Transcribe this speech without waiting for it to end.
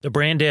The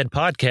Brand Ed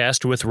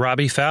Podcast with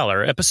Robbie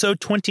Fowler,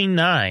 episode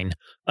 29,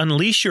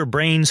 Unleash Your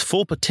Brain's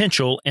Full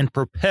Potential and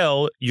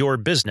Propel Your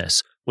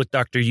Business with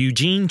Dr.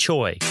 Eugene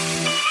Choi.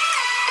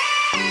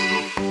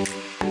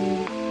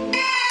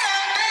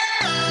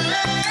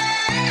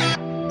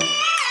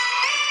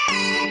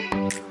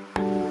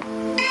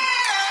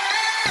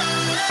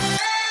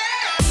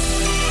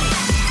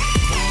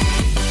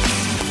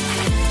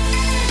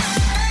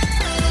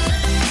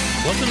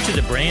 Welcome to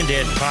the Brand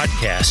Ed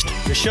Podcast,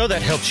 the show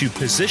that helps you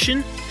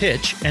position,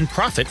 pitch, and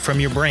profit from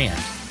your brand.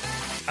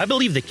 I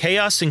believe the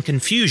chaos and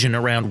confusion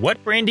around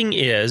what branding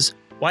is,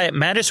 why it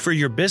matters for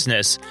your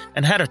business,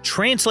 and how to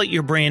translate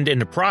your brand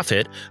into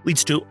profit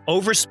leads to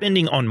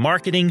overspending on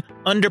marketing,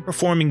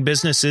 underperforming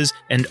businesses,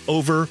 and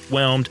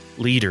overwhelmed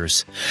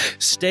leaders.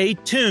 Stay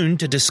tuned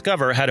to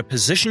discover how to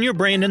position your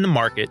brand in the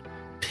market,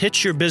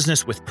 pitch your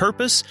business with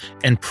purpose,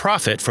 and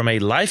profit from a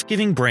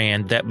life-giving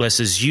brand that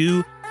blesses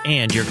you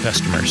and your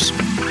customers.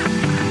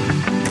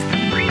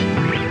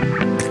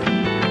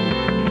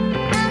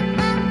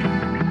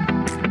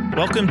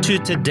 Welcome to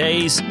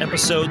today's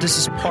episode. This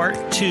is part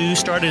 2,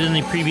 started in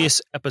the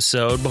previous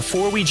episode.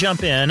 Before we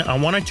jump in, I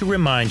wanted to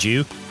remind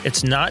you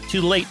it's not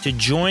too late to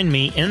join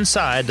me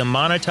inside the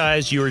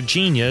Monetize Your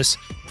Genius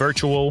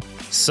virtual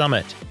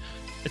summit.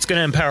 It's going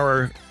to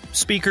empower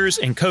speakers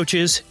and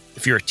coaches.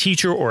 If you're a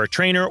teacher or a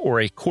trainer or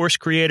a course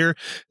creator,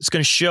 it's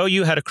going to show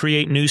you how to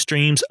create new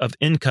streams of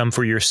income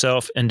for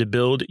yourself and to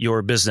build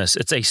your business.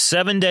 It's a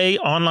 7-day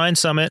online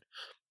summit.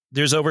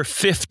 There's over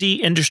 50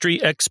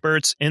 industry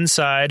experts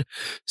inside,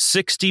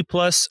 60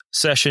 plus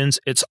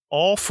sessions. It's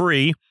all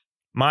free.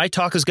 My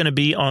talk is going to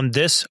be on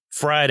this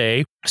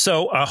Friday.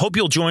 So I hope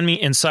you'll join me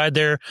inside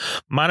there,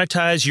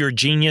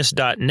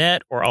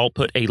 monetizeyourgenius.net, or I'll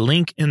put a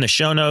link in the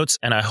show notes,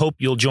 and I hope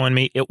you'll join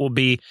me. It will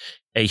be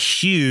a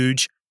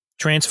huge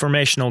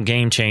transformational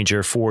game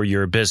changer for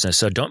your business.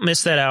 So don't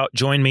miss that out.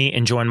 Join me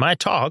and join my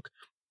talk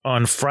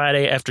on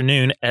Friday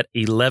afternoon at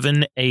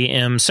 11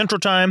 a.m. Central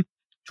Time,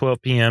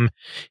 12 p.m.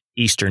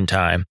 Eastern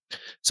Time.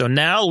 So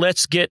now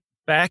let's get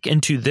back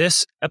into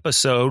this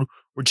episode.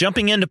 We're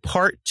jumping into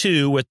part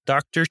 2 with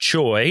Dr.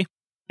 Choi.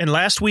 In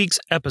last week's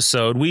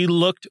episode, we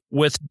looked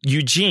with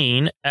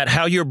Eugene at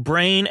how your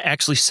brain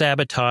actually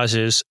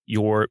sabotages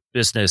your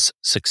business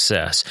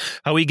success,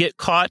 how we get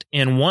caught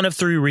in one of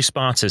 3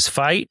 responses: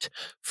 fight,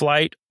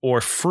 flight, or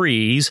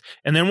freeze.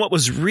 And then what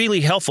was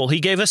really helpful, he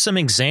gave us some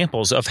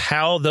examples of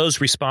how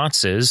those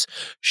responses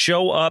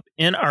show up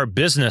in our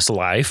business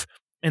life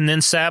and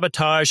then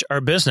sabotage our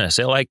business.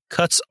 It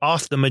cuts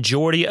off the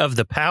majority of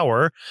the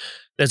power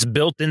that's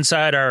built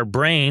inside our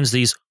brains,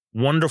 these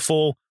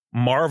wonderful,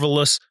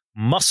 marvelous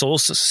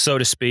muscles, so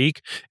to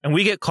speak, and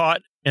we get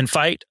caught in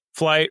fight,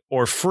 flight,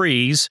 or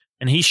freeze.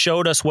 And he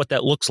showed us what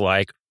that looks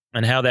like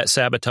and how that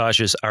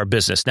sabotages our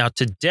business. Now,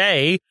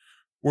 today,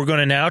 we're going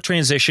to now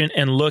transition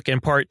and look in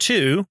part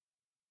 2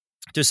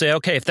 to say,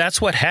 okay, if that's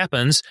what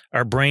happens,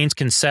 our brains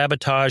can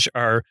sabotage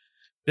our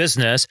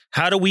business.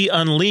 How do we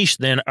unleash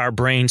then our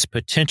brain's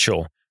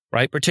potential,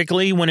 right?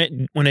 Particularly when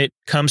it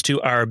comes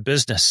to our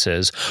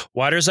businesses.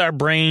 Why do our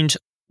brains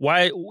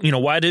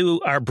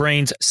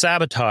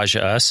sabotage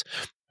us?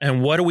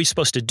 And what are we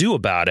supposed to do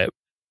about it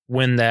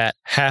when that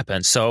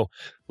happens? So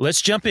let's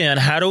jump in.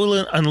 How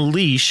to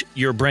unleash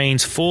your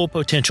brain's full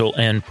potential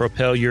and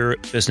propel your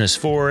business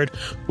forward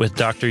with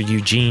Dr.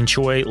 Eugene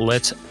Choi.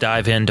 Let's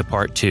dive into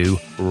part 2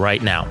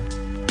 right now.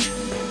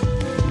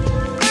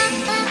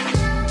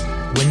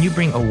 When you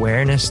bring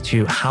awareness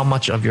to how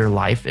much of your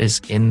life is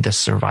in the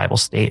survival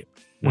state,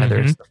 whether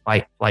it's the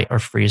fight, flight, or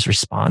freeze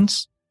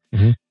response,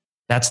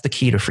 that's the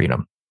key to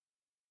freedom.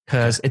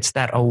 Because it's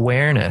that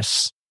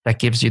awareness that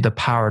gives you the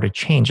power to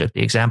change it.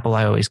 The example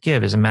I always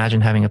give is,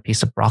 imagine having a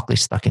piece of broccoli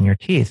stuck in your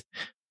teeth.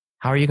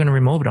 How are you going to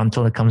remove it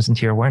until it comes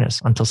into your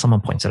awareness? Until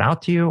someone points it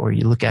out to you or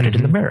you look at it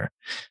in the mirror.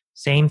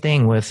 Same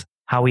thing with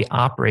how we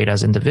operate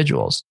as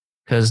individuals.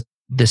 Because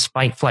this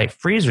fight, flight,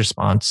 freeze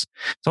response,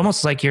 it's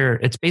almost like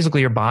it's basically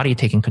your body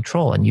taking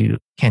control, and you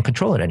can't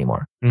control it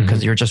anymore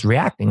because you're just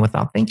reacting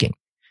without thinking.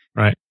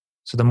 Right.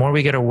 So the more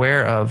we get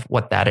aware of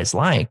what that is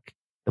like,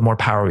 the more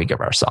power we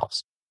give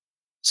ourselves.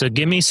 So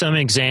give me some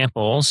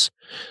examples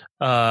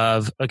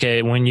of,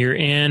 okay, when you're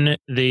in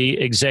the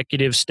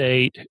executive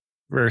state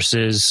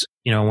versus,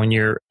 when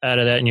you're out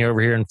of that and you're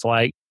over here in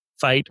fight,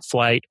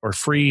 flight, or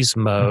freeze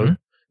mode.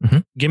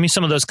 Give me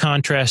some of those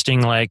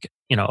contrasting,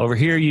 over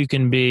here you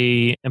can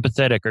be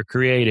empathetic or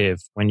creative.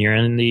 When you're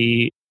in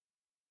the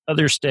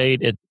other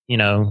state,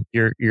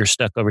 you're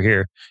stuck over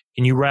here.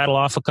 Can you rattle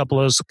off a couple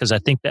of those? Because I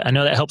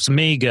know that helps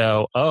me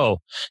go, to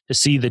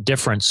see the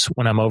difference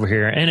when I'm over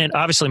here. And it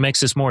obviously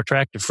makes this more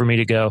attractive for me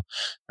to go,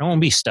 I don't want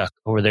to be stuck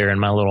over there in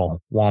my little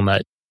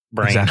walnut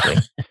brain. Exactly.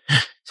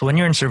 So when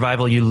you're in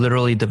survival, you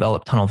literally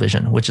develop tunnel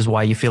vision, which is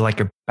why you feel like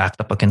you're backed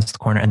up against the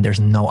corner and there's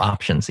no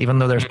options, even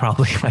though there's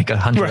probably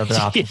 100 other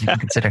options you can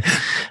consider.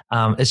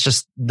 It's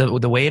just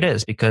the way it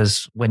is,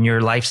 because when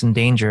your life's in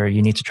danger,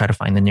 you need to try to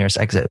find the nearest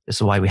exit. This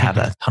is why we have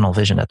that tunnel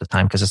vision at the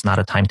time, because it's not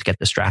a time to get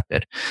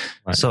distracted.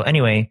 Right. So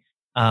anyway,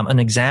 an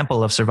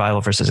example of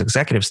survival versus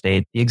executive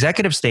state. The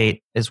executive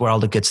state is where all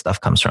the good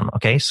stuff comes from.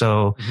 Okay.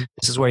 So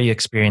this is where you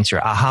experience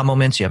your aha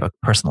moments. You have a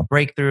personal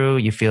breakthrough.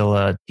 You feel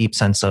a deep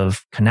sense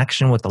of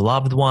connection with a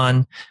loved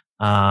one.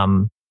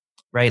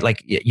 Right.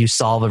 Like you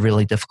solve a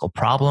really difficult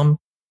problem.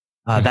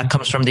 That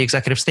comes from the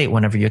executive state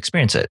whenever you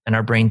experience it. And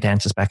our brain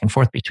dances back and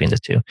forth between the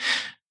two.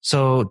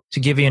 So to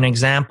give you an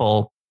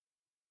example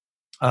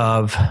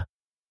of,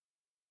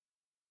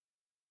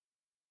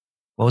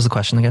 what was the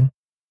question again?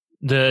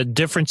 The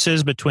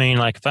differences between,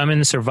 like, if I'm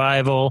in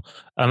survival,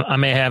 I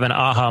may have an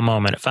aha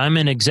moment. If I'm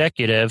an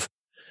executive,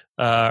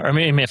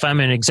 if I'm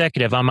an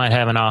executive, I might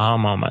have an aha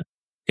moment.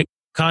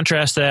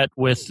 Contrast that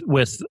with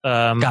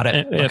Got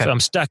it. If I'm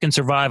stuck in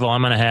survival,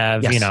 I'm going to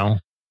have,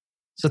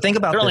 So think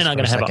about certainly this not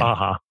going to have an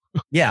aha.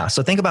 Yeah.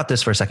 So think about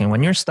this for a second.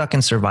 When you're stuck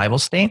in survival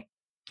state,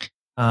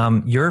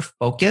 your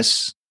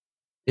focus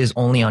is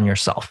only on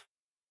yourself.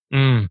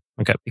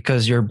 Okay.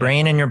 Because your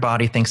brain and your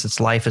body thinks its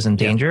life is in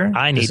danger.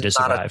 I need to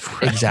survive.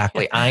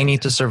 Exactly. I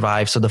need to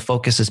survive. So the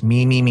focus is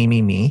me.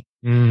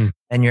 And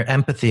your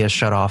empathy is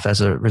shut off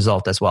as a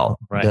result as well.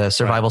 Right. The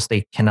survival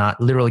state cannot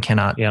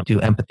do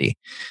empathy.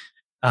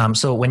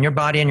 So when your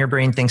body and your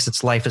brain thinks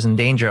its life is in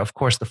danger, of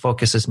course, the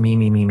focus is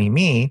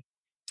me.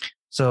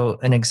 So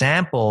an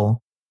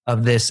example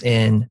of this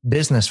in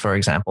business, for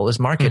example, is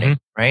marketing,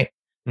 right?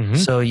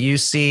 So you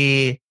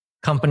see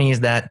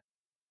companies that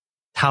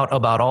tout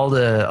about all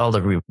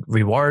the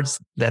rewards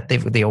that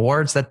the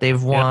awards that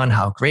they've won,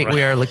 how great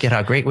we are, look at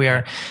how great we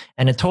are.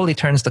 And it totally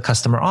turns the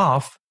customer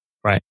off.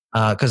 Right.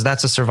 Cause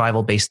that's a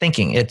survival based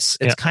thinking. It's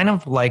kind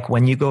of like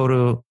when you go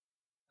to,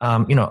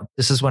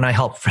 this is when I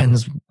help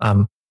friends,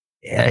 win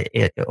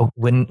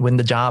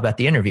the job at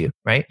the interview,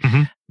 right?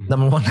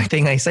 Number one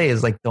thing I say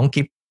is like, don't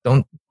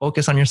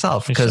focus on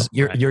yourself, because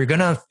you're going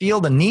to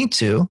feel the need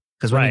to.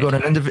 Because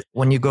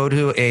when you go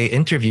to a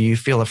interview, you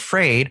feel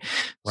afraid.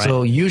 Right.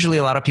 So usually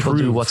a lot of people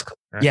do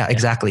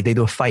exactly. They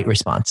do a fight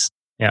response.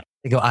 Yeah.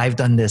 They go, I've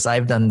done this,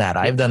 I've done that,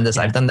 I've done this,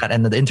 I've done that.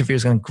 And the interview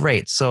is going,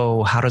 great.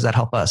 So how does that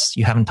help us?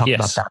 You haven't talked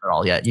about that at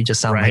all yet. You just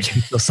sound like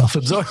you feel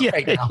self-absorbed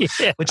right now,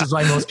 which is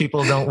why most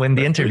people don't win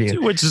the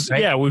interview. Which is,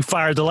 we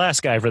fired the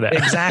last guy for that.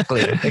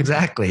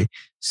 Exactly.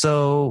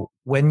 So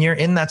when you're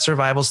in that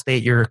survival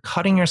state, you're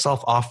cutting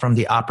yourself off from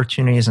the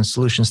opportunities and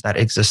solutions that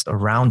exist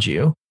around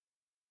you.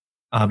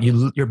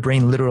 Your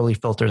brain literally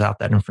filters out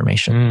that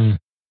information.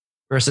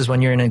 Versus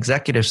when you're in an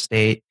executive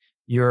state,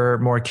 you're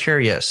more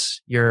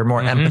curious, you're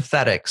more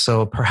empathetic.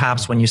 So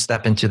perhaps when you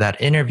step into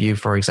that interview,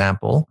 for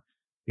example,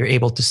 you're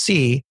able to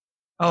see,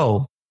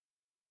 oh,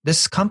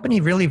 this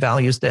company really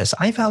values this.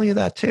 I value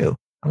that too.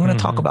 I'm going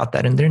to talk about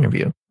that in the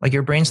interview. Like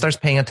your brain starts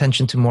paying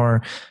attention to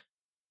more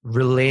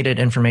related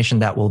information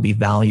that will be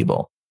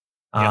valuable.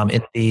 In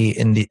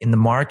the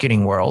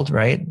marketing world,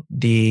 right?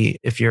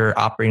 If you're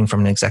operating from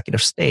an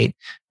executive state,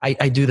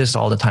 I do this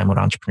all the time with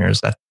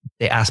entrepreneurs, that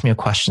they ask me a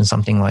question,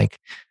 something like,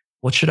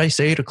 what should I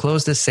say to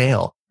close this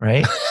sale?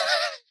 Right.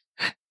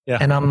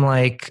 And I'm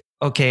like,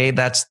 okay,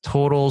 that's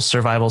total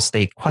survival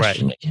state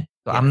questioning. Right.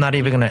 So I'm not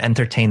even going to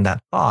entertain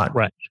that thought.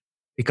 Right.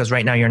 Because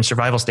right now you're in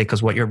survival state,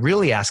 because what you're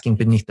really asking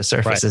beneath the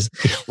surface is,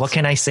 what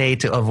can I say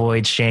to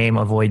avoid shame,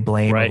 avoid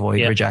blame,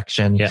 avoid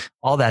rejection,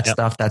 all that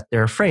stuff that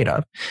they're afraid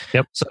of.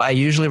 So I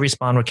usually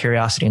respond with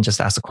curiosity and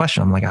just ask the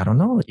question. I'm like, I don't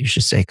know what you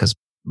should say, because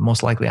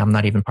most likely I'm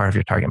not even part of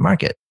your target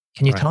market.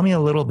 Can you tell me a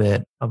little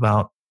bit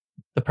about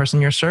the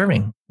person you're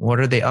serving? What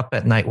are they up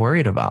at night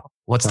worried about?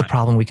 What's the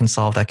problem we can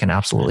solve that can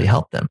absolutely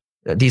help them?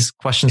 These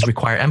questions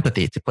require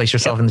empathy, to place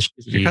yourself in the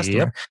shoes of your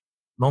customer.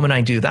 Moment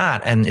I do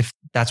that, and if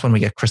that's when we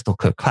get crystal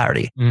clear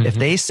clarity. If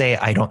they say,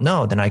 I don't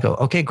know, then I go,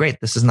 okay, great.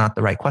 This is not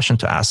the right question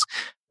to ask.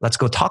 Let's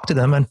go talk to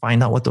them and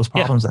find out what those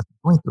problems that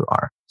they're going through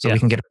are, so we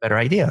can get a better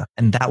idea.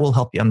 And that will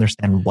help you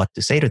understand what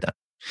to say to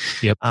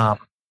them.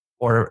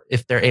 Or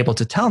if they're able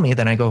to tell me,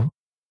 then I go,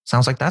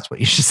 sounds like that's what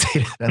you should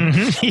say to them.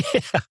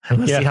 And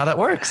let's see how that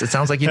works. It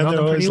sounds like you know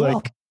them pretty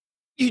well.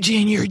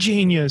 Eugene, you're a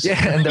genius.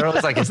 And they're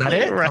always like, is that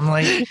it? I'm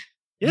like,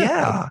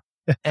 yeah.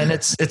 And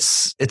it's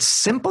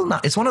simple.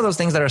 It's one of those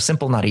things that are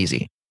simple, not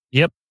easy.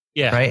 Yeah.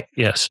 Right.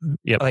 Yes.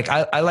 Like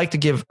I like to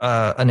give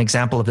an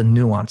example of the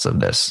nuance of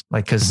this,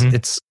 like, cause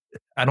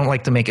I don't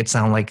like to make it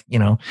sound like,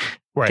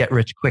 get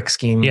rich quick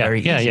scheme.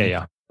 Very easy.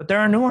 But there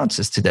are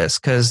nuances to this,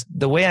 cause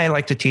the way I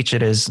like to teach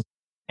it is,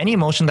 any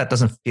emotion that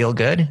doesn't feel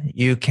good,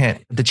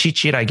 the cheat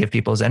sheet I give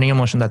people is, any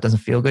emotion that doesn't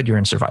feel good, you're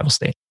in survival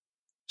state.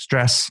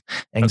 Stress,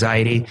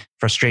 anxiety,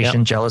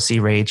 frustration,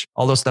 jealousy, rage,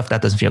 all those stuff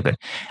that doesn't feel good.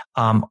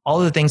 All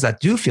of the things that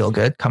do feel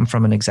good come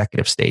from an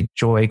executive state: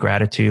 joy,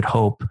 gratitude,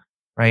 hope,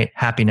 right?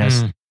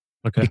 Happiness.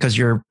 Because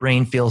your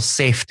brain feels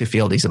safe to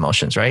feel these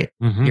emotions, right?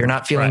 You're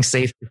not feeling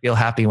safe to feel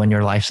happy when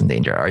your life's in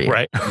danger, are you?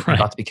 You're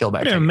about to be killed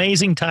by an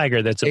amazing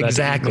tiger that's about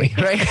to be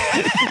right?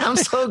 I'm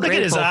so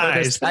grateful for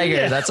this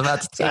tiger that's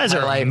about to take my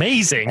life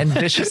amazing and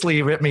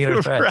viciously rip me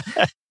to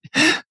shreds.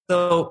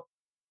 So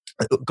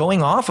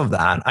going off of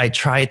that, I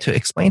try to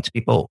explain to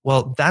people,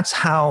 well, that's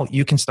how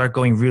you can start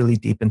going really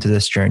deep into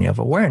this journey of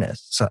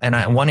awareness. So,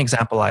 and one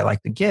example I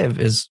like to give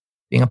is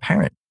being a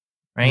parent.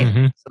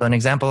 right? So an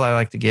example I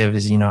like to give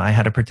is, I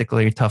had a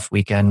particularly tough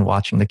weekend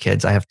watching the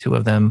kids. I have two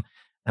of them,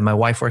 and my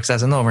wife works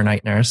as an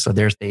overnight nurse. So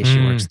there's days she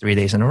works 3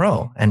 days in a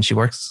row, and she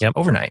works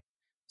overnight.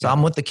 So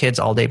I'm with the kids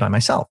all day by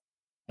myself.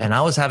 And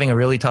I was having a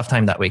really tough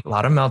time that week. A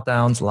lot of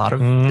meltdowns, a lot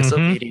of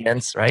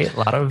disobedience, right? A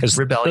lot of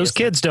rebellion. Those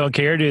kids don't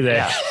care, do they?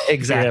 Yeah,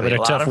 exactly. You're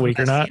having a tough week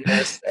or not.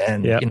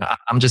 And,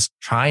 I'm just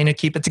trying to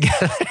keep it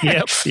together.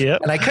 Yep.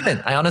 And I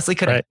couldn't. I honestly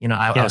couldn't. Right.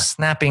 I was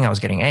snapping. I was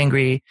getting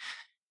angry.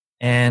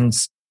 And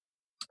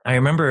I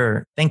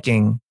remember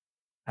thinking,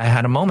 I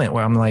had a moment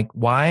where I'm like,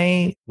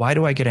 why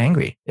do I get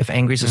angry? If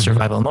angry is a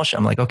survival emotion,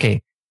 I'm like,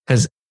 okay,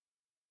 because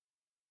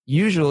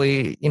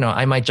usually,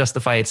 I might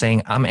justify it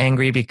saying I'm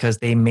angry because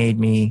they made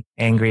me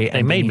angry.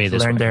 They made me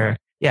this way.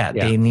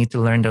 They need to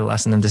learn their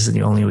lesson, and this is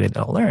the only way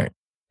they'll learn.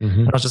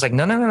 And I was just like,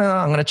 no,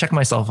 I'm going to check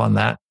myself on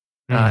that.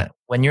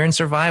 When you're in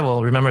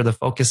survival, remember the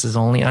focus is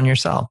only on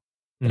yourself.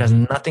 It has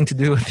nothing to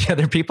do with the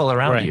other people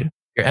around you.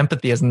 Your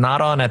empathy is not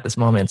on at this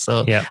moment.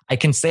 So I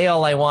can say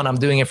all I want, I'm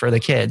doing it for the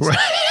kids,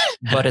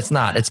 but it's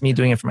not. It's me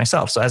doing it for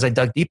myself. So as I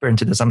dug deeper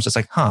into this, I'm just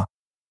like,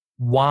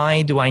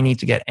 why do I need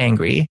to get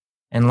angry?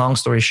 And long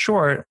story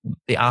short,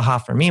 the aha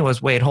for me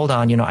was, wait, hold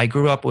on. I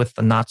grew up with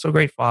a not so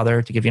great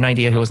father. To give you an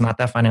idea, who was not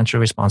that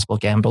financially responsible,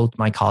 gambled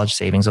my college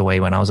savings away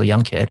when I was a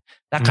young kid.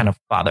 That kind of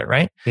father,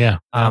 right?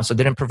 So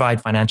didn't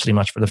provide financially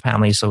much for the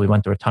family. So we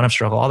went through a ton of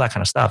struggle, all that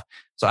kind of stuff.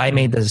 So I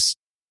made this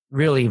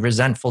really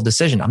resentful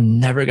decision. I'm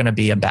never going to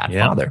be a bad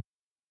father.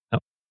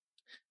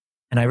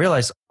 And I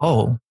realized,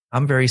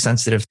 I'm very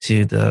sensitive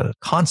to the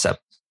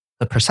concept,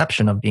 the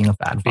perception of being a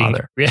bad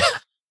father.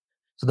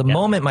 So the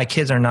moment my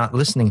kids are not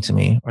listening to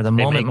me, or the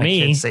moment my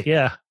kids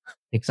say,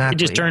 exactly, it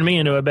just turned me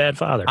into a bad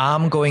father.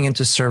 I'm going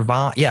into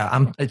survive.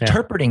 I'm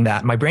interpreting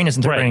that. My brain is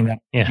interpreting that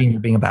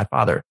being a bad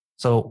father.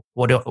 So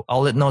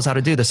all it knows how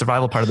to do, the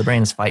survival part of the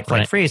brain is fight,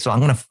 flight, freeze. So I'm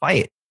going to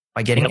fight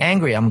by getting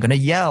angry. I'm going to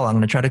yell. I'm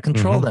going to try to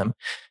control them.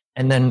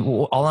 And then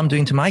all I'm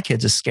doing to my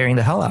kids is scaring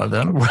the hell out of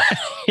them.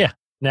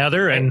 Now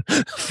they're in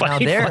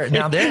fight.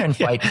 Now they're in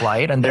fight,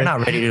 flight, and they're not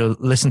ready to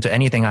listen to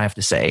anything I have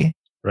to say.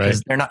 Right.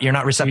 You're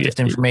not receptive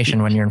to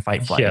information when you're in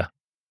fight, flight.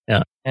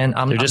 And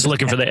they're just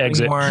looking for the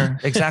exit.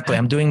 Exactly.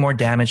 I'm doing more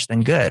damage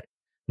than good.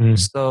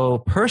 So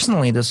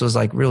personally, this was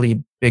like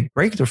really big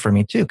breakthrough for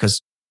me too,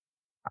 because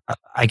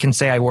I can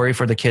say I worry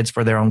for the kids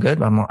for their own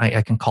good.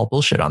 I can call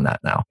bullshit on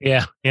that now.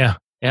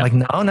 Like,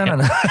 no.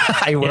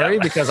 I worry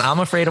because I'm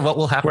afraid of what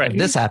will happen if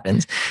this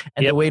happens.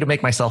 And the way to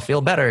make myself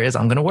feel better is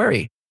I'm going to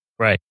worry.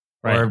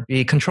 Or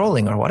be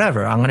controlling or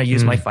whatever. I'm going to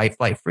use my fight,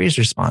 flight, freeze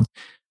response.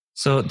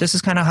 So this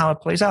is kind of how it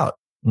plays out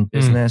in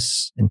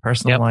business, in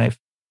personal life.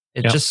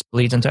 It just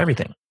bleeds into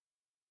everything.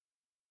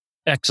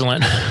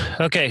 Excellent.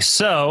 Okay.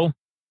 So,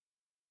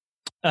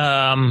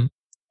 I'm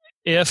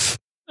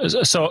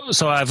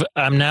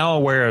now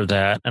aware of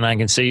that, and I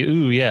can see,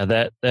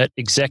 that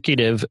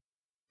executive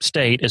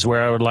state is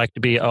where I would like to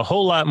be a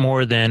whole lot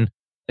more than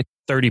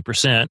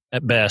 30%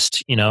 at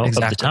best, of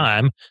the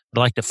time. I'd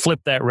like to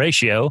flip that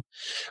ratio.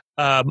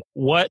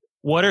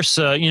 What are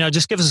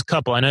just give us a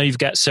couple. I know you've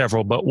got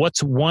several, but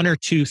what's one or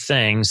two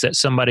things that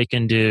somebody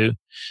can do?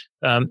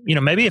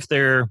 Maybe if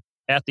they're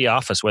at the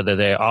office, whether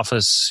they're a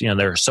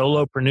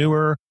solopreneur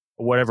or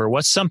whatever,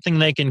 what's something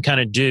they can kind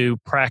of do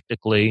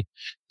practically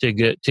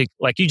to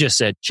like you just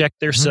said, check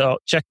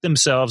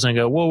themselves and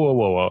go,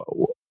 whoa.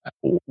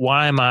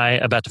 Why am I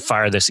about to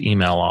fire this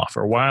email off?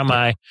 Or why am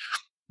I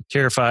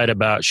terrified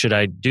about, should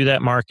I do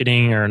that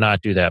marketing or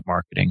not do that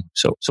marketing?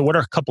 So what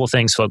are a couple of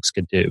things folks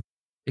could do?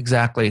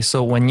 Exactly.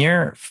 So when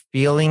you're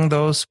feeling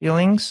those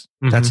feelings,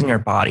 that's in your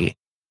body.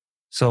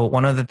 So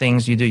one of the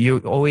things you do, you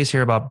always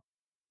hear about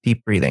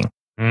deep breathing,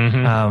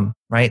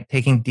 right?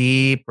 Taking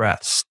deep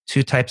breaths.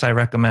 2 types I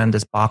recommend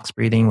is box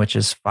breathing, which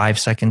is 5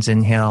 seconds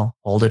inhale,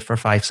 hold it for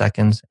 5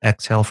 seconds,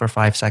 exhale for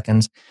 5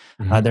 seconds.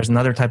 There's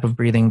another type of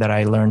breathing that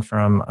I learned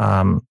from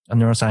a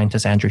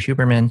neuroscientist, Andrew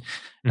Huberman,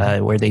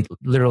 where they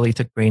literally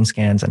took brain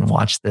scans and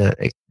watched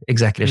the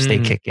executive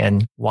state kick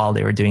in while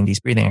they were doing these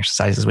breathing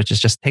exercises, which is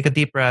just take a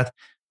deep breath.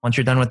 Once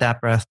you're done with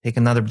that breath, take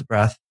another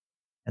breath,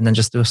 and then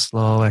just do a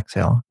slow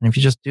exhale. And if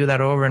you just do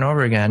that over and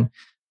over again,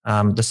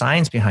 the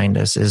science behind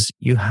this is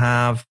you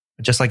have,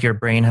 just like your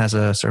brain has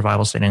a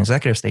survival state and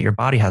executive state, your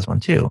body has one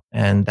too.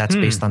 And that's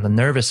based on the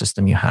nervous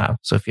system you have.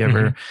 So if you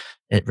ever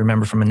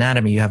remember from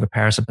anatomy, you have a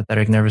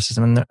parasympathetic nervous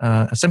system and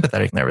a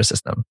sympathetic nervous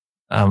system.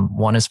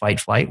 One is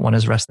fight, flight, one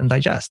is rest and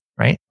digest,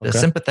 right? The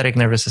sympathetic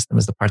nervous system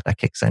is the part that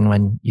kicks in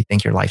when you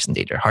think your life's in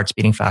danger, heart's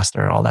beating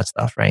faster, all that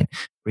stuff, right?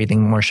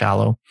 Breathing more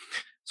shallow.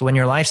 So when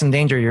your life's in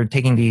danger, you're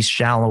taking these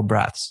shallow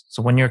breaths.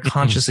 So when you're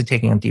consciously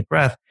taking a deep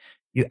breath,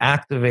 you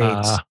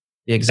activate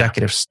the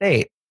executive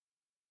state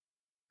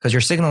because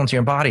you're signaling to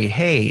your body,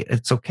 hey,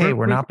 it's okay.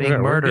 We're not being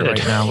murdered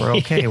right now. We're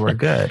okay. We're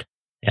good.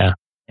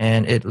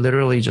 And it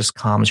literally just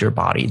calms your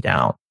body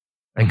down.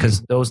 Right?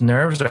 Because those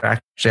nerves are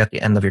actually at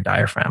the end of your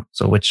diaphragm.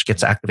 So which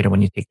gets activated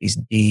when you take these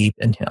deep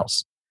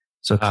inhales.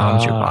 So it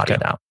calms your body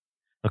down.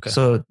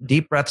 So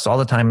deep breaths all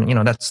the time,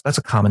 that's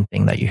a common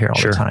thing that you hear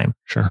all the time.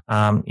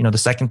 The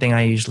second thing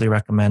I usually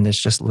recommend is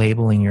just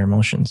labeling your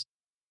emotions.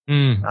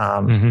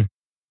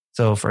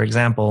 So for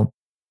example,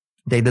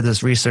 they did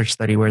this research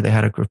study where they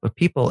had a group of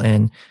people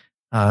in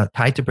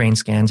tied to brain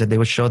scans, and they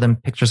would show them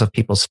pictures of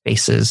people's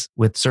faces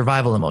with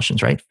survival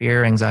emotions, right?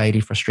 Fear, anxiety,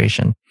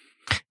 frustration.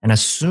 And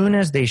as soon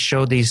as they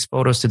showed these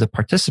photos to the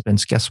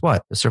participants, guess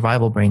what? The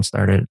survival brain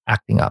started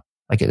acting up,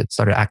 like it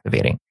started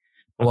activating.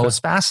 But what was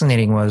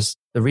fascinating was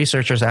the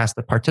researchers asked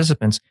the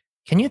participants,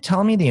 can you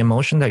tell me the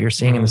emotion that you're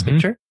seeing in this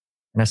picture?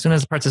 And as soon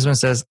as the participant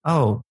says,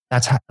 oh,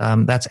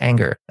 that's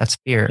anger, that's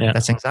fear,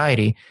 that's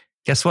anxiety,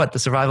 guess what? The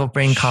survival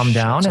brain calmed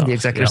down and the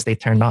executive state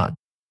turned on.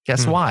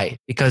 Guess why?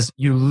 Because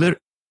you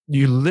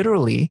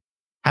literally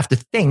have to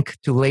think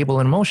to label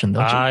an emotion,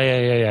 don't you?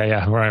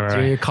 Yeah. Right. So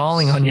you're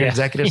calling on your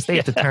executive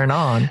state to turn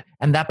on.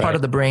 And that part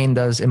of the brain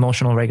does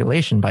emotional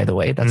regulation, by the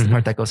way. That's the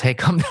part that goes, hey,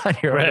 calm down.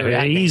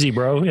 You're easy,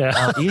 bro.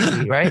 Yeah.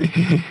 Easy, right?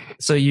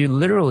 So you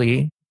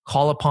literally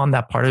call upon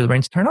that part of the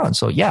brain to turn on.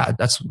 So yeah,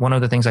 that's one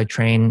of the things I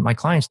train my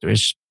clients to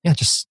is,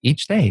 just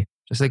each day,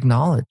 just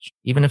acknowledge,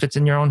 even if it's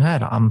in your own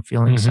head, I'm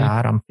feeling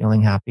sad, I'm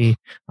feeling happy,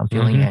 I'm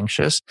feeling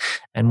anxious.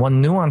 And one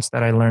nuance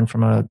that I learned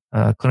from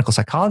a clinical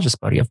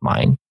psychologist buddy of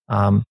mine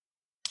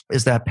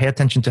is that pay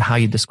attention to how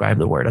you describe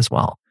the word as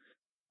well.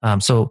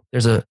 So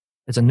it's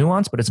a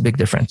nuance, but it's a big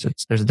difference.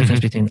 There's a difference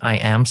between I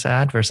am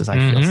sad versus I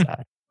feel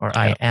sad, or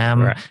I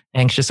am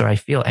anxious or I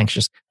feel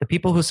anxious. The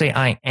people who say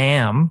I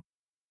am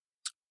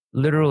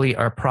literally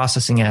are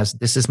processing as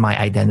this is my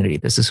identity.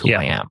 This is who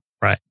I am.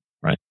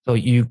 Right. So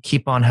you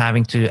keep on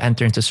having to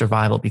enter into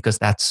survival because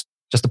that's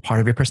just a part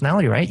of your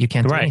personality, right? You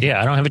can't do anything.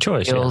 Yeah. I don't have a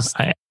choice.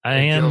 I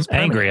am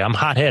angry. I'm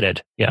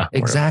hot-headed. Yeah.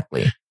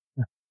 Exactly.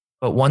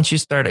 But once you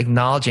start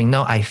acknowledging,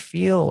 no, I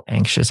feel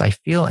anxious, I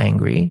feel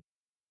angry,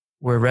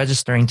 we're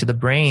registering to the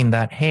brain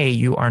that, hey,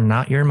 you are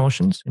not your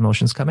emotions.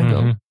 Emotions come and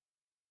go.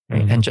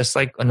 Right? And just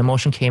like an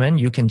emotion came in,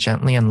 you can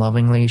gently and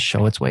lovingly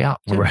show its way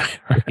out too,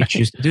 if you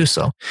choose to do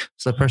so.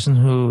 So the person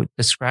who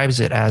describes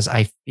it as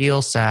I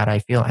feel sad, I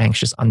feel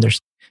anxious,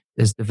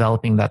 is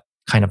developing that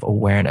kind of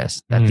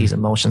awareness that these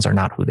emotions are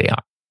not who they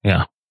are.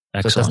 Yeah.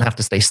 Excellent. So it doesn't have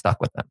to stay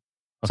stuck with them.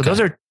 So those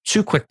are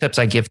 2 quick tips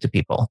I give to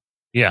people.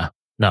 Yeah.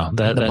 No,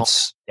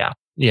 that's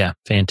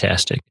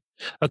fantastic.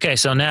 Okay,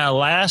 so now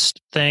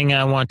last thing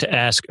I want to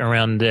ask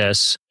around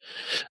this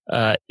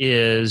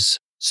is,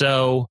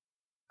 so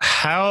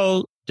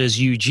how does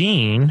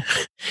Eugene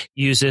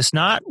use this?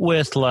 Not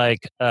with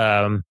like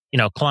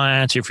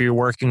clients, if you're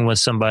working with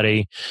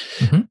somebody.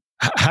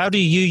 How do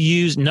you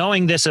use,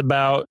 knowing this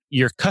about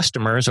your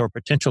customers or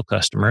potential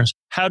customers,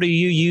 how do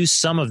you use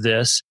some of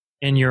this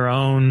in your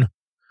own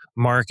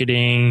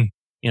marketing?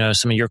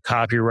 Some of your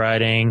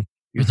copywriting.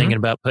 You're thinking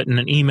about putting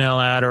an email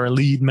out or a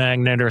lead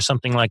magnet or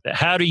something like that.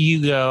 How do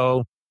you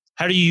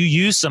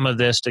use some of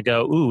this to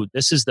go, ooh,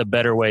 this is the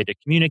better way to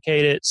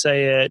communicate it,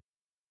 say it,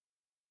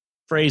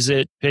 phrase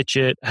it, pitch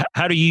it?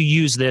 How do you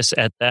use this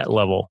at that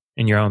level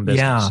in your own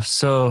business? Yeah.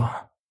 So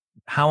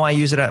how I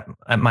use it at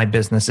my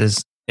business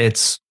is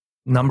it's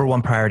number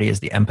one priority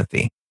is the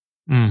empathy.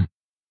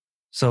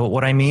 So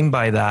what I mean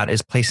by that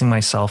is placing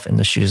myself in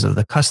the shoes of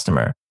the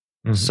customer.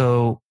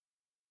 So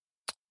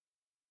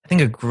I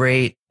think a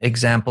great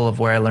example of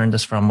where I learned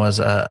this from was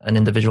an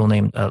individual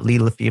named Lee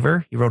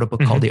Lefevre. He wrote a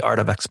book called The Art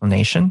of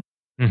Explanation.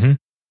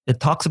 It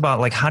talks about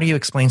like, how do you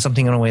explain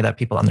something in a way that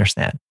people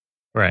understand?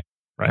 Right.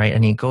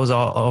 And he goes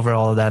over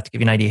all of that to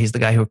give you an idea. He's the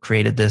guy who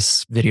created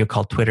this video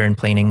called Twitter in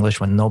plain English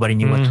when nobody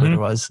knew what Twitter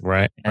was.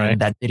 And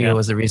that video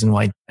was the reason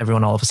why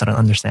everyone all of a sudden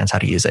understands how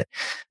to use it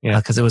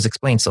because it was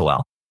explained so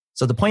well.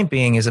 So the point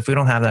being is if we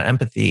don't have that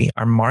empathy,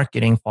 our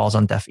marketing falls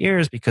on deaf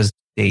ears because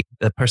the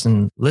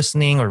person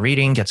listening or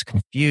reading gets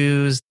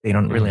confused. They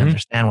don't really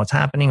understand what's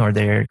happening, or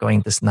they're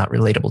going, this is not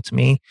relatable to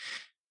me.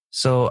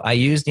 So I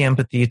use the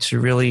empathy to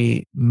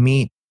really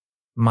meet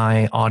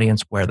my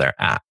audience where they're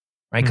at,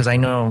 right? Because I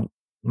know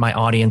my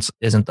audience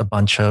isn't a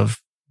bunch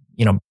of,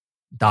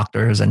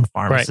 doctors and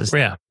pharmacists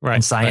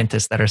and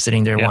scientists that are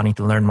sitting there wanting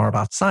to learn more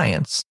about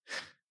science.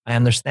 I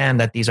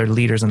understand that these are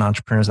leaders and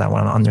entrepreneurs that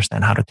want to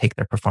understand how to take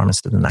their performance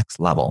to the next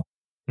level.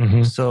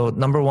 So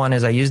number one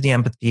is I use the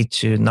empathy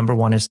to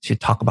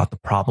talk about the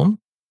problem.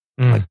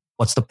 Like,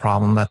 what's the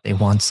problem that they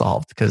want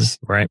solved? Because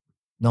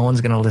no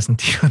one's going to listen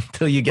to you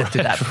until you get to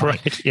that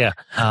point.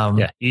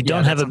 You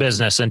don't have a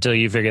business until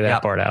you figure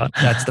that part out.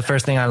 That's the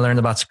first thing I learned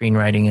about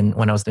screenwriting and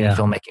when I was doing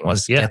filmmaking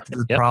was get to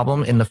the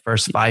problem in the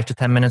first 5 to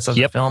 10 minutes of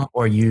the film,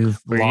 or you've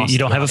lost. You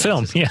don't have a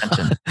film.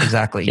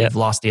 Exactly. You've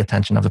lost the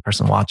attention of the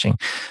person watching.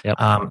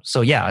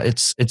 So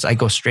it's I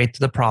go straight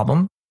to the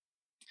problem,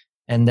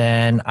 and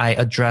then I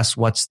address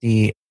what's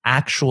the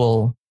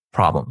actual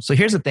problem. So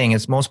here's the thing: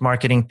 is most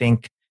marketing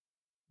think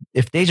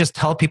if they just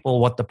tell people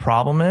what the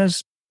problem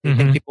is, I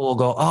think people will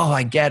go, oh,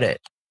 I get it.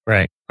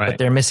 But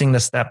they're missing the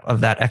step of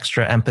that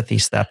extra empathy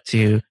step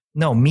to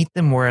meet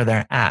them where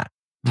they're at.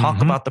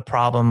 Talk about the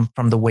problem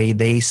from the way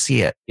they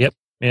see it.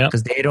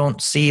 Because they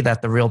don't see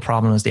that the real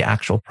problem is the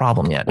actual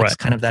problem yet. It's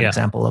kind of that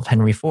example of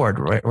Henry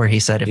Ford, where he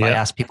said, if I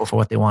asked people for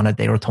what they wanted,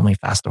 they would told me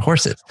faster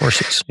horses.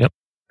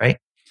 Right?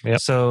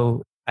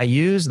 So I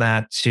use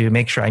that to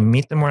make sure I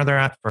meet them where they're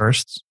at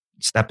first,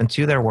 step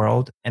into their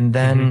world, and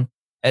then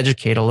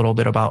educate a little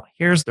bit about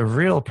here's the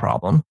real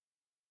problem.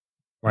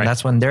 And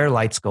that's when their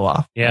lights go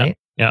off. Yeah. Right?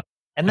 Yeah.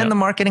 And then the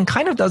marketing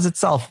kind of does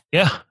itself.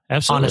 Yeah,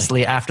 absolutely.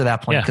 Honestly, after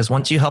that point, because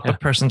once you help a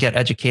person get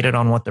educated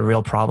on what the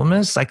real problem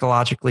is,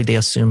 psychologically, they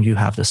assume you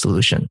have the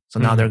solution. So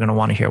now they're going to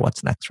want to hear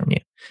what's next from you.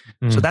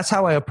 So that's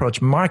how I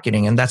approach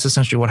marketing. And that's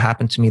essentially what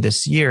happened to me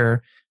this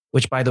year,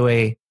 which, by the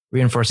way,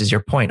 reinforces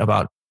your point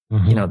about,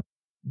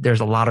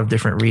 there's a lot of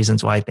different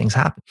reasons why things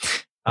happen.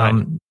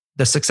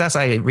 The success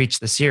I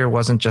reached this year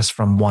wasn't just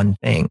from one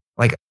thing.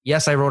 Like,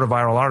 yes, I wrote a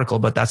viral article,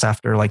 but that's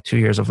after like 2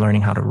 years of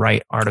learning how to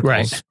write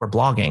articles for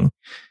blogging.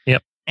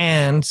 Yep.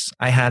 And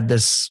I had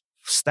this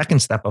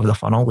second step of the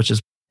funnel, which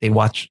is they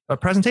watch a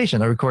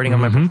presentation, a recording of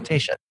my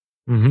presentation,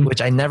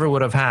 which I never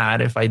would have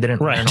had if I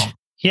didn't learn all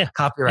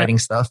copywriting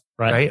stuff,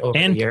 right? Over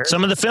and the years.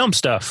 Some of the film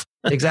stuff.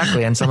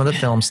 Exactly. And some of the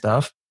film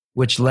stuff,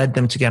 which led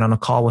them to get on a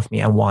call with me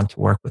and want to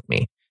work with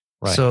me.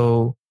 Right.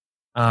 So,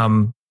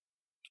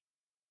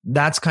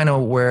 that's kind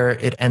of where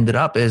it ended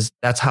up.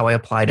 That's how I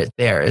applied it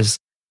there. Is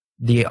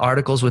the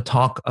articles would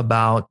talk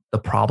about the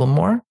problem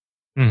more.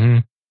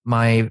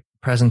 My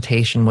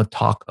presentation would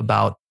talk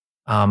about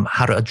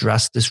how to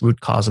address this root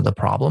cause of the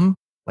problem.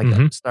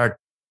 Like start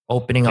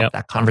opening up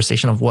that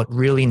conversation of what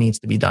really needs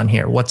to be done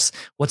here. What's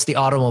the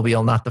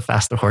automobile, not the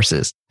faster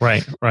horses.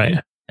 Right.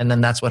 And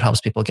then that's what helps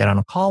people get on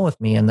a call with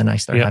me. And then I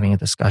start having a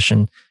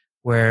discussion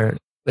where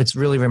it's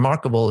really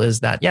remarkable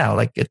is that,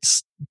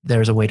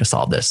 there's a way to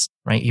solve this,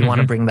 right? You want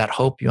to bring that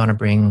hope. You want to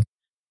bring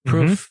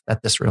proof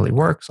that this really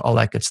works, all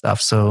that good stuff.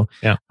 So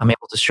I'm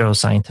able to show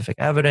scientific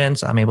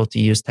evidence. I'm able to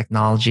use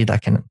technology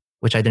that can,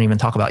 which I didn't even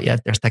talk about yet.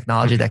 There's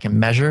technology that can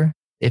measure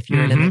if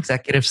you're in an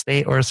executive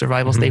state or a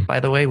survival state, by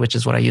the way, which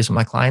is what I use with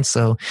my clients.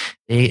 So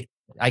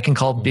I can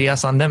call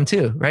BS on them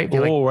too, right? Be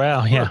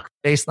wow. Yeah.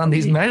 Based on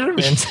these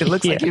measurements, it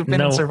looks like you've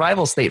been in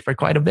survival state for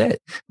quite a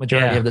bit,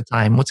 majority of the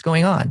time. What's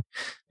going on?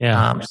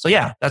 Yeah. So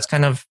that's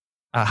kind of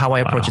how I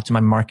approach it to my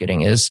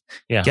marketing is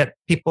get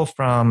people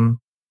from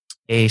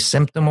a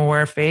symptom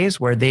aware phase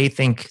where they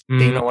think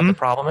they know what the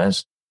problem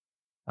is.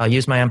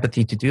 Use my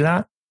empathy to do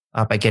that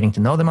by getting to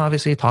know them,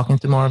 obviously, talking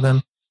to more of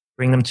them,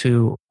 bring them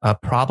to a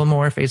problem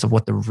aware phase of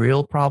what the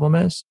real problem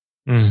is.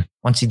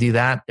 Once you do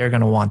that, they're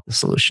going to want the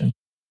solution.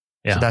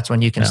 So that's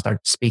when you can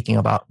start speaking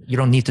about, you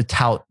don't need to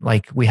tout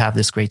like we have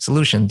this great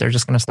solution. They're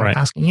just going to start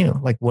asking you,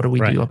 like, what do we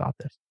do about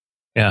this?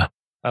 Yeah.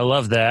 I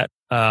love that.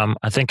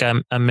 I think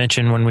I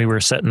mentioned when we were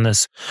setting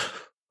this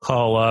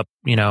call up,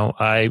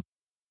 I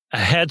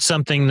had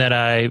something that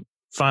I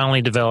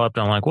finally developed.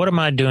 I'm like, what am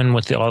I doing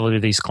with all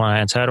of these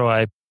clients? How do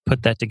I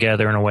put that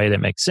together in a way that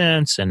makes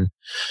sense? And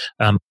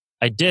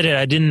I did it.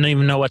 I didn't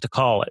even know what to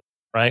call it.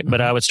 Right. But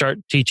I would start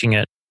teaching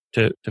it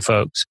to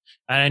folks.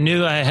 And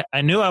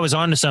I knew I was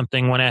onto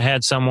something when I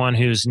had someone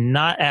who's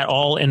not at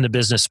all in the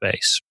business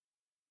space.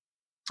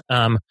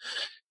 I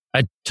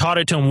taught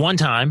it to them one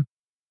time.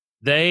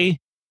 The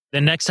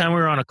next time we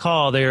were on a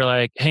call, they were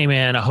like, hey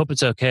man, I hope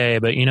it's okay.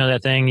 But that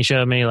thing you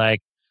showed me, like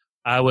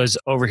I was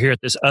over here at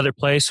this other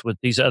place with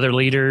these other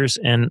leaders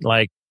and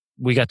like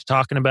we got to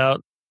talking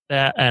about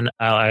that. And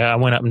I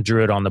went up and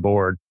drew it on the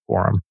board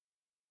for them.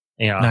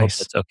 I hope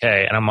it's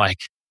okay. And I'm like,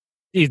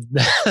 dude,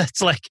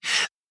 that's like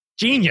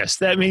genius.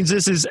 That means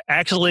this is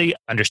actually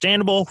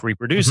understandable,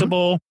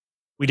 reproducible.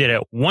 We did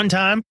it one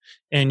time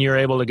and you're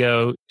able to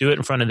go do it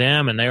in front of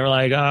them. And they were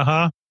like,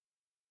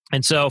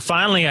 And so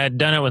finally I'd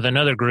done it with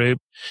another group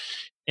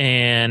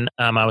and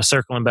I was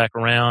circling back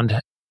around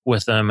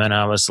with them and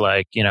I was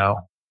like,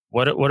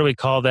 what do we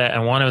call that?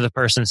 And one of the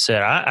persons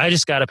said, I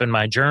just got up in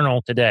my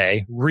journal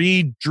today,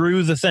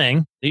 redrew the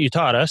thing that you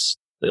taught us,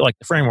 like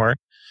the framework.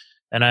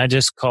 And I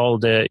just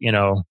called it,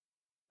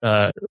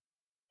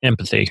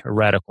 empathy or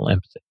radical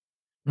empathy.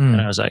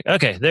 And I was like,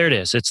 okay, there it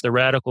is. It's the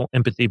radical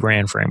empathy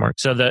brand framework.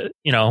 So that,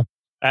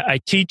 I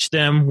teach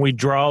them, we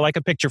draw like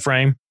a picture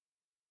frame.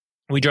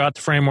 We draw out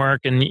the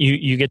framework and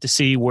you get to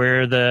see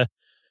where the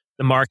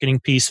marketing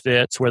piece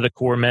fits, where the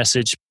core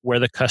message, where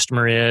the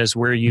customer is,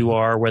 where you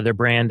are, where the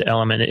brand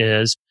element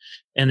is.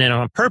 And then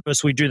on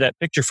purpose, we drew that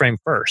picture frame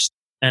first.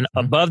 And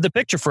above the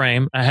picture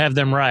frame, I have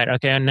them write,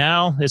 okay,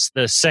 now it's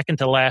the second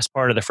to last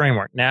part of the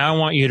framework. Now I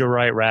want you to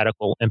write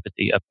radical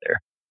empathy up there.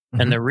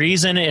 And the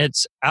reason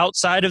it's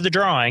outside of the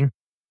drawing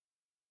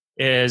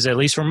is, at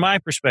least from my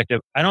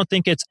perspective, I don't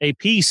think it's a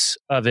piece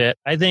of it.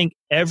 I think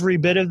every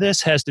bit of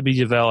this has to be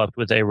developed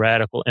with a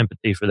radical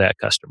empathy for that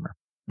customer,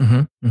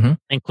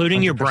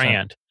 including 100%. Your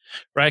brand,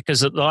 right?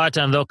 Because a lot of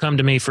times they'll come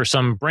to me for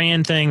some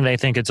brand thing. They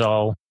think it's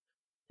all,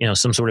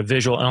 some sort of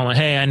visual element.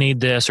 Hey, I need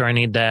this or I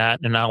need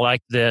that. And I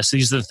like this.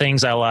 These are the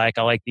things I like.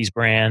 I like these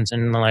brands.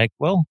 And they're like,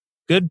 well,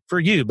 good for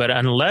you. But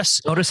unless...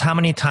 Notice how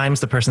many times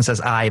the person says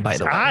I, by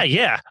the way.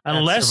 Yeah.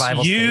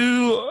 Unless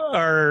you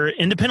are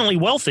independently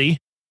wealthy,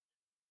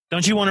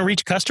 don't you want to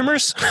reach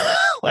customers?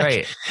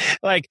 Like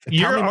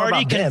you're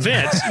already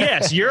convinced.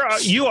 Yes,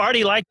 you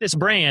already like this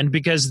brand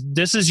because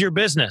this is your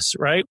business,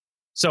 right?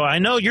 So I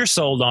know you're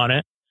sold on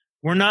it.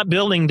 We're not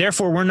building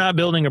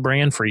a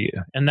brand for you.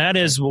 And that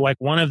is like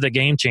one of the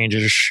game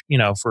changers,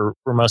 for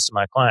most of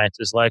my clients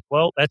is like,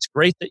 well, that's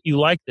great that you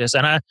like this.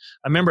 And I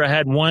remember I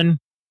had one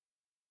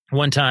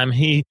one time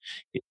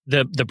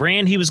the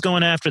brand he was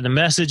going after, the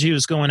message he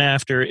was going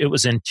after, it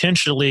was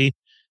intentionally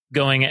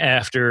going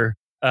after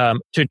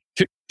to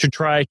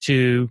try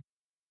to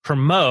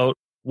promote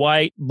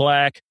white,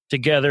 black,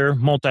 together,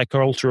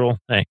 multicultural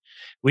thing.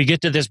 We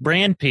get to this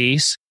brand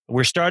piece.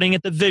 We're starting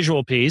at the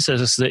visual piece,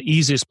 as it's the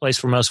easiest place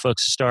for most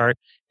folks to start.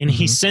 And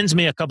he sends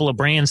me a couple of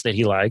brands that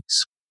he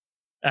likes.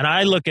 And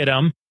I look at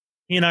them.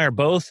 He and I are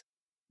both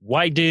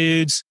white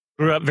dudes,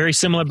 grew up very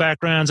similar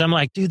backgrounds. I'm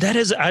like, dude,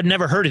 I'd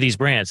never heard of these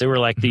brands. They were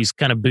like these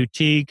kind of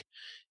boutique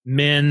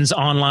men's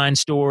online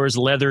stores,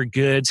 leather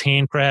goods,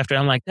 handcrafted.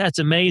 I'm like, that's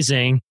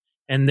amazing.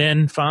 And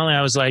then finally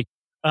I was like,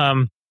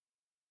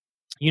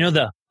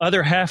 the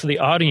other half of the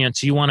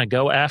audience you want to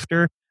go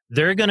after,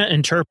 they're going to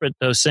interpret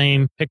those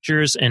same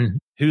pictures and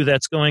who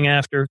that's going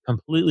after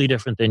completely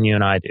different than you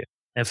and I do.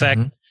 In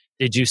fact,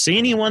 did you see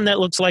anyone that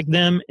looks like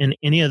them in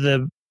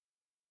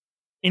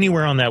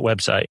anywhere on that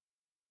website?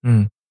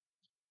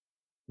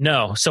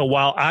 No. So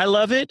while I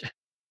love it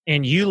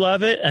and you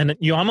love it, and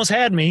you almost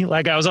had me,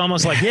 like I was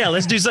almost like, yeah,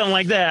 let's do something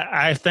like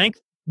that.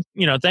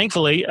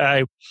 Thankfully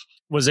I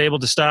was able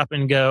to stop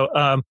and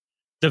go,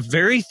 the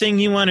very thing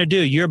you want to do,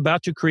 you're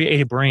about to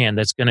create a brand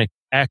that's going to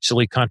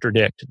actually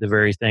contradict the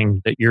very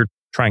thing that you're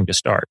trying to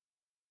start.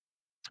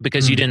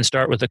 Because you didn't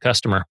start with the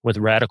customer with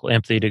radical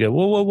empathy to go,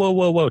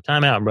 whoa,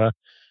 time out, bro.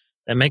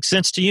 That makes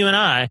sense to you and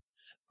I,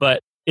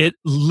 but it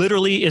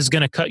literally is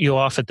going to cut you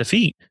off at the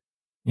feet.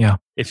 Yeah.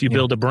 If you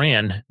build a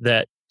brand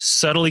that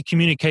subtly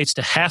communicates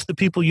to half the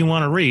people you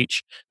want to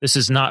reach, this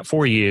is not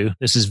for you.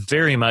 This is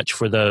very much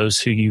for those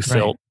who you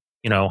felt,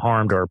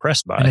 harmed or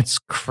oppressed by. And it's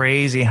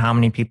crazy how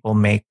many people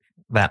make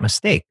that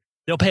mistake.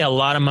 They'll pay a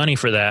lot of money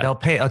for that. They'll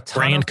pay a ton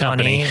brand of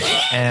money,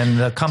 and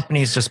the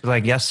companies just be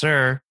like, yes,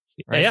 sir.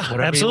 Right? Yeah,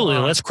 absolutely.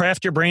 Let's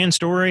craft your brand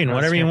story and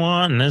whatever you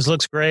want. And this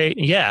looks great.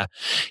 Yeah.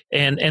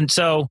 And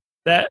so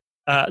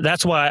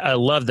that's why I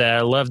love that.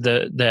 I love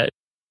that,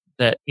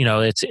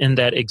 it's in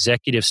that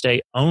executive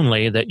state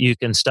only that you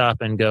can stop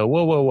and go,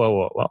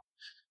 whoa.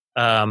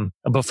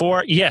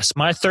 Before, yes,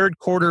 my third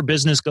quarter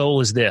business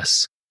goal is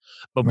this.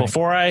 But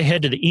before I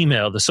head to the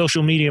email, the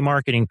social media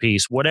marketing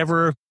piece,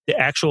 whatever the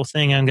actual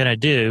thing I'm going to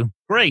do,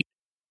 great.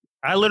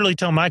 I literally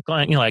tell my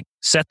client,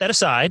 set that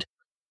aside.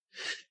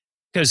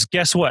 Because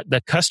guess what? The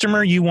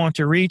customer you want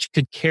to reach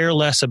could care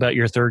less about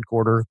your third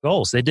quarter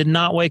goals. They did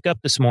not wake up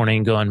this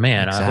morning going,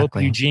 man, I hope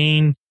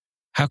Eugene,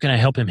 how can I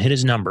help him hit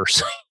his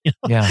numbers?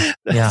 Yeah.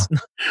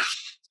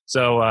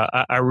 So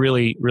I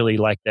really, really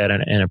like that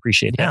and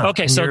appreciate that.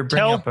 Okay, and so you're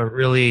bringing up a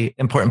really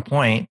important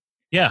point.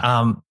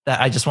 Yeah.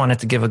 That I just wanted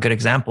to give a good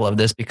example of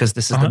this because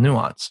this is the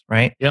nuance,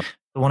 right? Yep.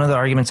 One of the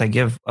arguments I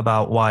give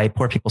about why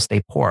poor people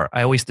stay poor,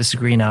 I always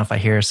disagree now if I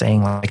hear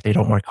saying like they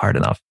don't work hard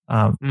enough.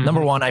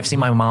 Number one, I've seen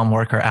my mom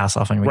work her ass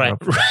off when we grew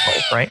up,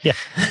 right? Yeah.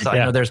 So I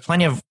know there's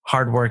plenty of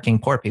hardworking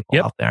poor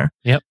people out there.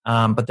 Yep.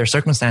 But their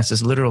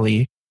circumstances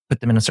literally put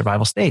them in a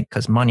survival state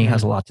because money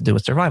has a lot to do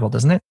with survival,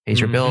 doesn't it? Pays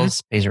your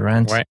bills, pays your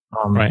rent,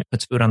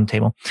 puts food on the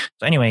table.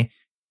 So anyway,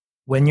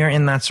 when you're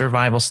in that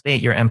survival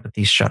state, your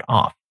empathy's shut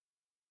off.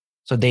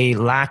 So they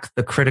lack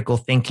the critical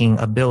thinking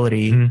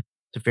ability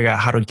to figure out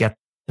how to get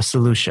the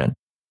solution.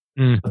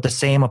 But the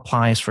same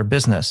applies for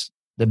business.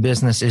 The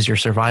business is your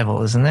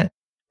survival, isn't it?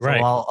 Right.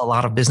 So while a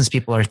lot of business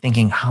people are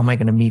thinking, how am I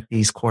going to meet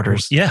these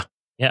quarters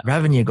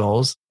revenue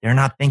goals? They're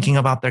not thinking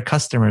about their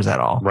customers at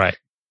all. Right.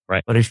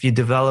 But if you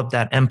develop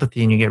that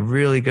empathy and you get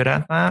really good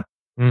at that,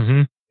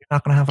 you're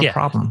not going to have a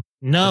problem.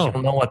 No. You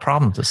don't know what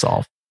problem to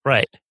solve.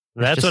 Right.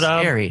 That's what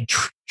I'm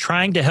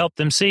trying to help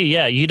them see.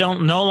 Yeah, you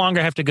don't no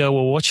longer have to go,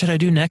 well, what should I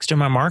do next in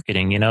my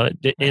marketing?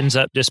 It ends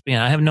up just being,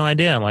 I have no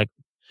idea. I'm like,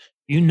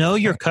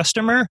 your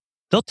customer,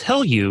 they'll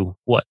tell you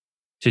what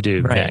to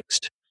do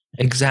next.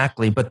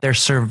 Exactly. But they're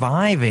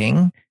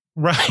surviving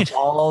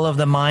all of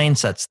the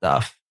mindset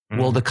stuff.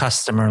 Will the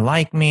customer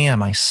like me?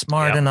 Am I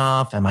smart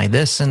enough? Am I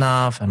this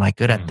enough? Am I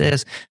good at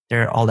this?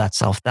 They're all that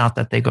self-doubt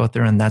that they go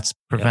through, and that's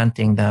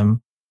preventing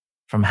them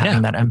from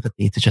having that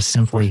empathy to just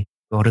simply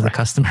go to the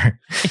customer.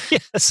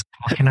 Yes.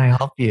 How can I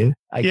help you?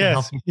 I can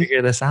help you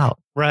figure this out.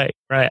 Right.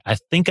 I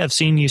think I've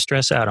seen you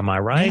stress out. Am I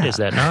right? Yeah. Is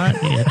that not?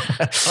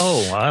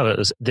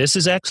 Yeah. This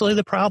is actually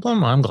the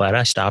problem. I'm glad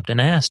I stopped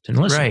and asked and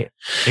listened. Right.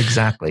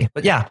 Exactly.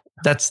 But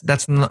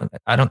that's not,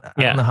 I don't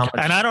know how much.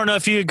 And I don't know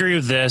if you agree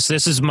with this.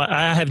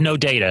 I have no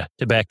data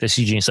to back this,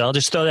 Eugene. So I'll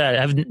just throw that. I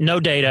have no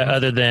data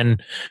other than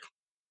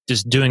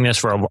just doing this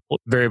for a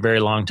very, very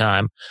long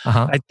time.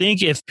 I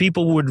think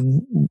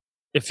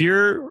if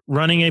you're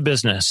running a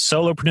business,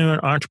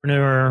 solopreneur,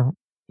 entrepreneur,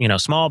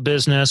 small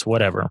business,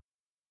 whatever,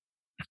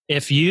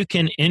 if you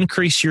can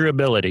increase your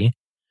ability,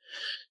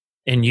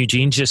 and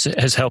Eugene just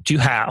has helped you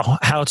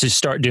how to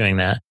start doing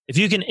that. If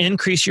you can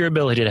increase your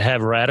ability to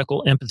have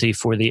radical empathy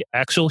for the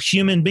actual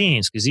human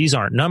beings, because these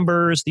aren't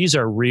numbers, these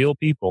are real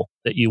people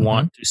that you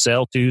want to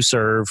sell to,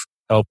 serve,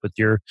 help with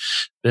your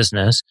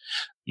business,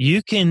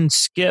 you can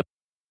skip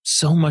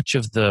so much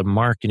of the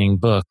marketing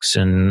books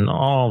and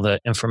all the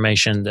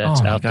information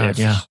that's out there.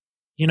 Yeah.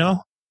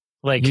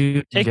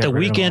 You take the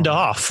weekend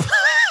off.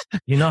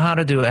 You know how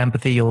to do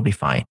empathy, you'll be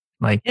fine.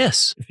 Like,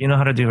 yes, if you know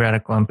how to do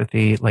radical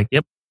empathy, like,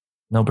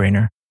 no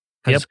brainer.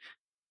 Because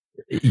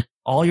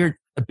all your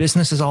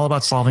business is all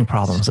about solving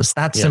problems. It's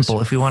that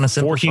simple. If you want to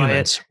simplify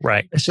it,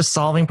 right? It's just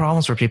solving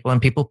problems for people,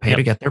 and people pay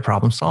to get their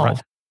problem solved.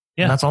 Right.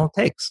 Yeah, and that's all it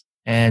takes.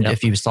 And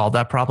if you solve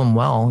that problem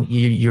well,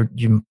 you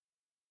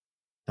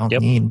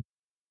don't need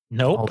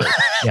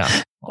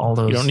all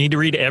those. You don't need to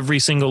read every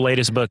single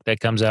latest book that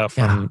comes out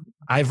from.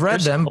 I've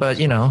read them, but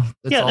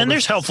and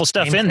there's helpful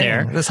stuff in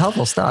there. There's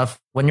helpful stuff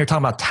when you're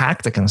talking about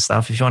tactic and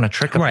stuff. If you want to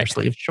trick up your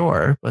sleeve,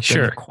 sure, but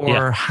the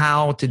core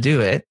how to do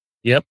it.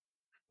 Yep.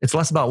 It's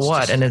less about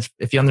what, and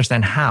if you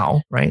understand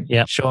how, right?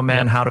 Yeah. Show a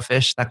man how to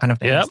fish, that kind of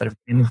thing, instead of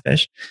feeding the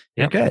fish.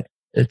 You're good.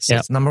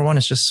 It's number one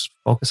is just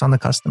focus on the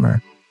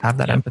customer, have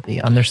that empathy,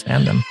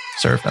 understand them,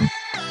 serve them.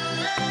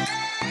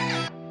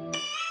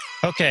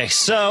 Okay,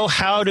 so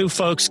how do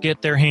folks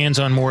get their hands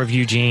on more of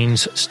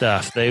Eugene's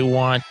stuff? They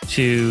want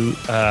to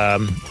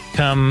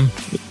come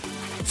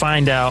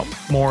find out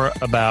more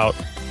about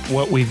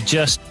what we've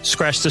just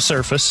scratched the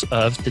surface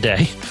of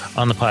today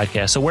on the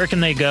podcast. So where can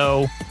they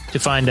go to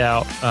find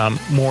out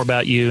more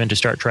about you and to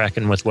start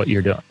tracking with what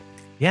you're doing?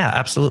 Yeah,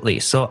 absolutely.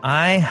 So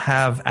I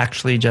have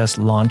actually just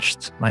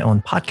launched my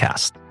own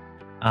podcast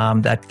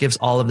that gives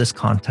all of this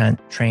content,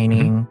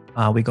 training.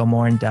 We go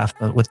more in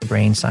depth with the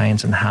brain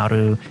science and how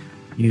to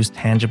use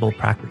tangible,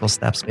 practical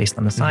steps based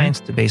on the science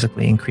to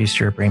basically increase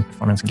your brain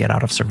performance and get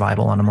out of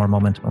survival on a more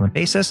moment-to-moment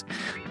basis.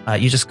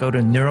 You just go to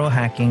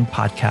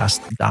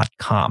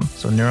neurohackingpodcast.com.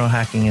 So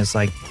neurohacking is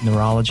like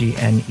neurology,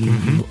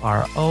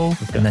 Neuro,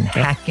 and then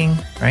hacking,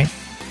 right?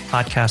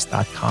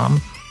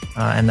 Podcast.com.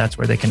 And that's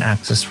where they can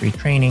access free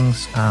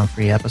trainings,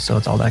 free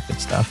episodes, all that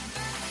good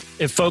stuff.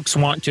 If folks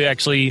want to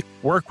actually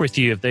work with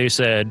you, if they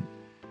said,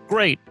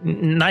 great,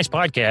 nice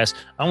podcast,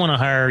 I want to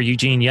hire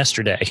Eugene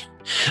yesterday.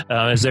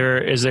 Is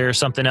there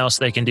something else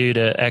they can do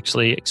to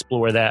actually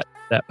explore that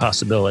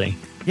possibility?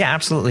 Yeah,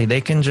 absolutely.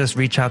 They can just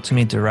reach out to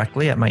me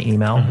directly at my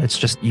email. It's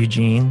just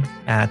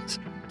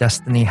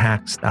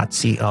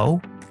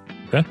eugene@destinyhacks.co.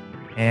 Okay.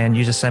 And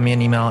you just send me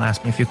an email,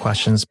 ask me a few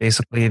questions.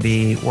 Basically,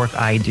 the work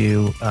I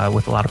do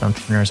with a lot of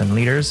entrepreneurs and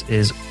leaders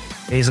is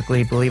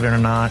basically, believe it or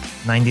not,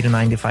 90 to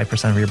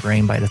 95% of your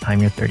brain by the time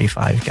you're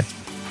 35 gets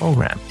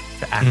programmed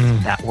to act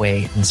that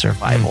way in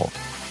survival.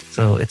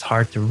 So it's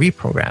hard to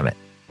reprogram it.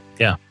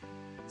 Yeah.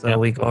 So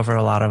we go over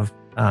a lot of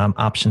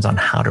options on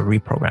how to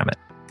reprogram it,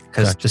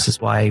 because this is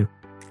why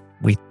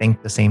we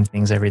think the same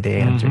things every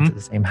day, enter into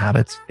the same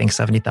habits, think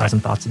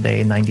 70,000 thoughts a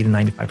day, 90 to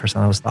 95%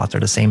 of those thoughts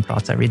are the same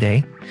thoughts every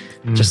day.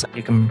 Just like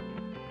you can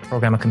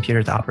program a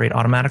computer to operate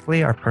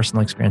automatically, our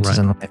personal experiences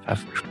in life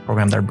have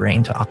programmed our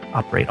brain to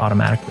operate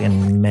automatically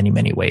in many,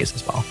 many ways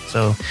as well.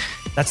 So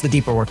that's the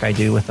deeper work I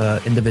do with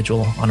an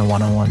individual on a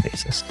one-on-one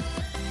basis.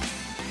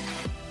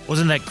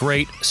 Wasn't that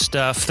great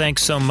stuff?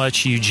 Thanks so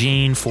much,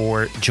 Eugene,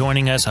 for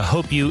joining us. I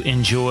hope you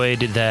enjoyed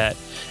that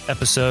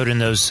episode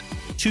and those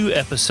 2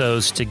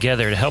 episodes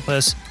together to help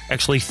us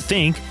actually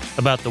think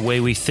about the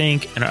way we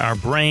think and our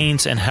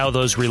brains and how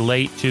those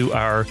relate to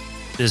our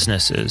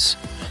businesses.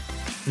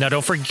 Now,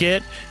 don't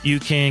forget, you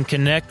can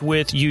connect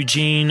with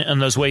Eugene in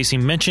those ways he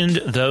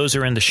mentioned. Those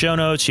are in the show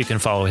notes. You can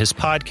follow his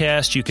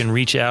podcast. You can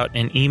reach out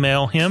and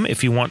email him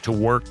if you want to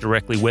work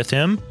directly with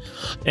him.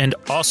 And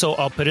also,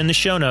 I'll put in the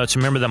show notes,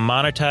 remember the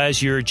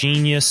Monetize Your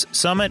Genius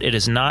Summit. It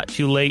is not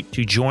too late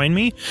to join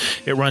me.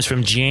 It runs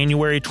from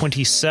January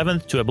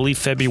 27th to, I believe,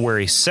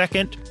 February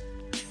 2nd.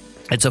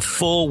 It's a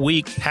full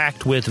week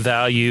packed with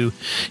value.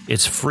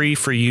 It's free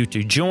for you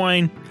to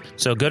join.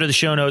 So go to the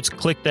show notes,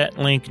 click that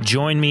link,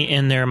 join me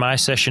in there. My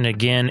session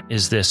again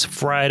is this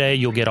Friday.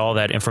 You'll get all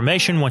that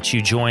information once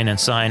you join and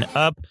sign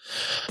up.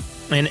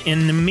 And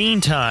in the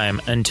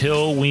meantime,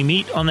 until we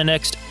meet on the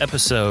next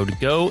episode,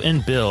 go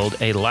and build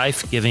a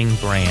life-giving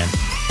brand.